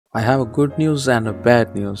I have a good news and a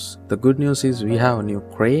bad news. The good news is we have a new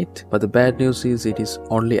crate, but the bad news is it is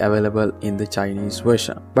only available in the Chinese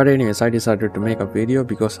version. But anyways, I decided to make a video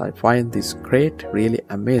because I find this crate really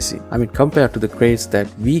amazing. I mean, compared to the crates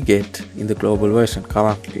that we get in the global version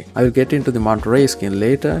currently. I will get into the Manta Ray skin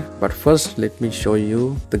later, but first let me show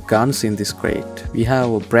you the guns in this crate. We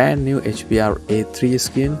have a brand new HBR A3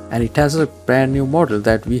 skin, and it has a brand new model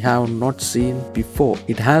that we have not seen before.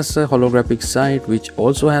 It has a holographic sight which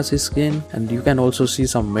also has his skin, and you can also see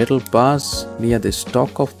some metal bars near the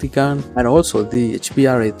stock of the gun, and also the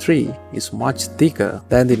HBR A3 is much thicker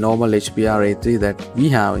than the normal HBR A3 that we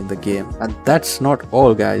have in the game. And that's not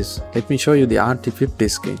all, guys. Let me show you the RT50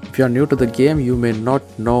 skin. If you are new to the game, you may not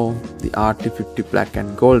know the RT50 black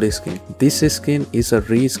and gold skin. This skin is a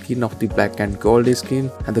reskin of the black and gold skin,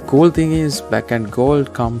 and the cool thing is black and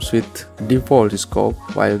gold comes with default scope,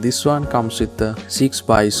 while this one comes with the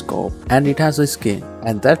 6x scope, and it has a skin,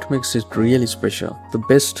 and that makes it really special. The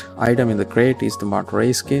best item in the crate is the Manta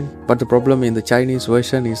Ray skin, but the problem in the Chinese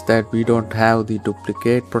version is that we don't have the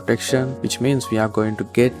duplicate protection, which means we are going to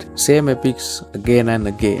get same epics again and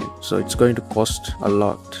again, so it's going to cost a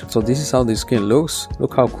lot. So this is how the skin looks.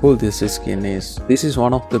 Look how cool this skin is. This is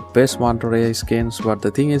one of the best Manta Ray skins, but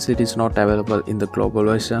the thing is it is not available in the global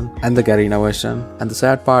version and the Garena version. And the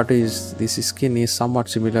sad part is this skin is somewhat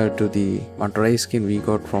similar to the Manta Ray skin we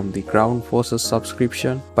got from the Ground Forces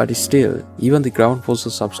subscription, but still, even the Ground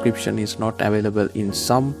Forces subscription is not available in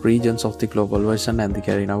some regions of the global version and the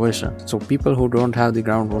Garena version. So people who don't have the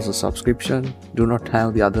Ground Forces subscription do not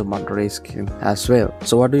have the other Manta Ray skin as well.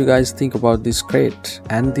 So what do you guys think about this crate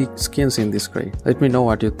and the skins in this crate? Let me know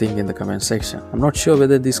what you think in the comment section. I'm not sure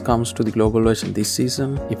whether this comes to the global version this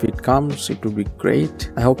season. If it comes, it would be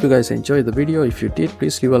great. I hope you guys enjoyed the video. If you did,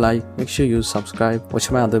 please leave a like, make sure you subscribe,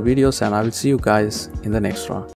 watch my other videos, and I will see you guys in the next one.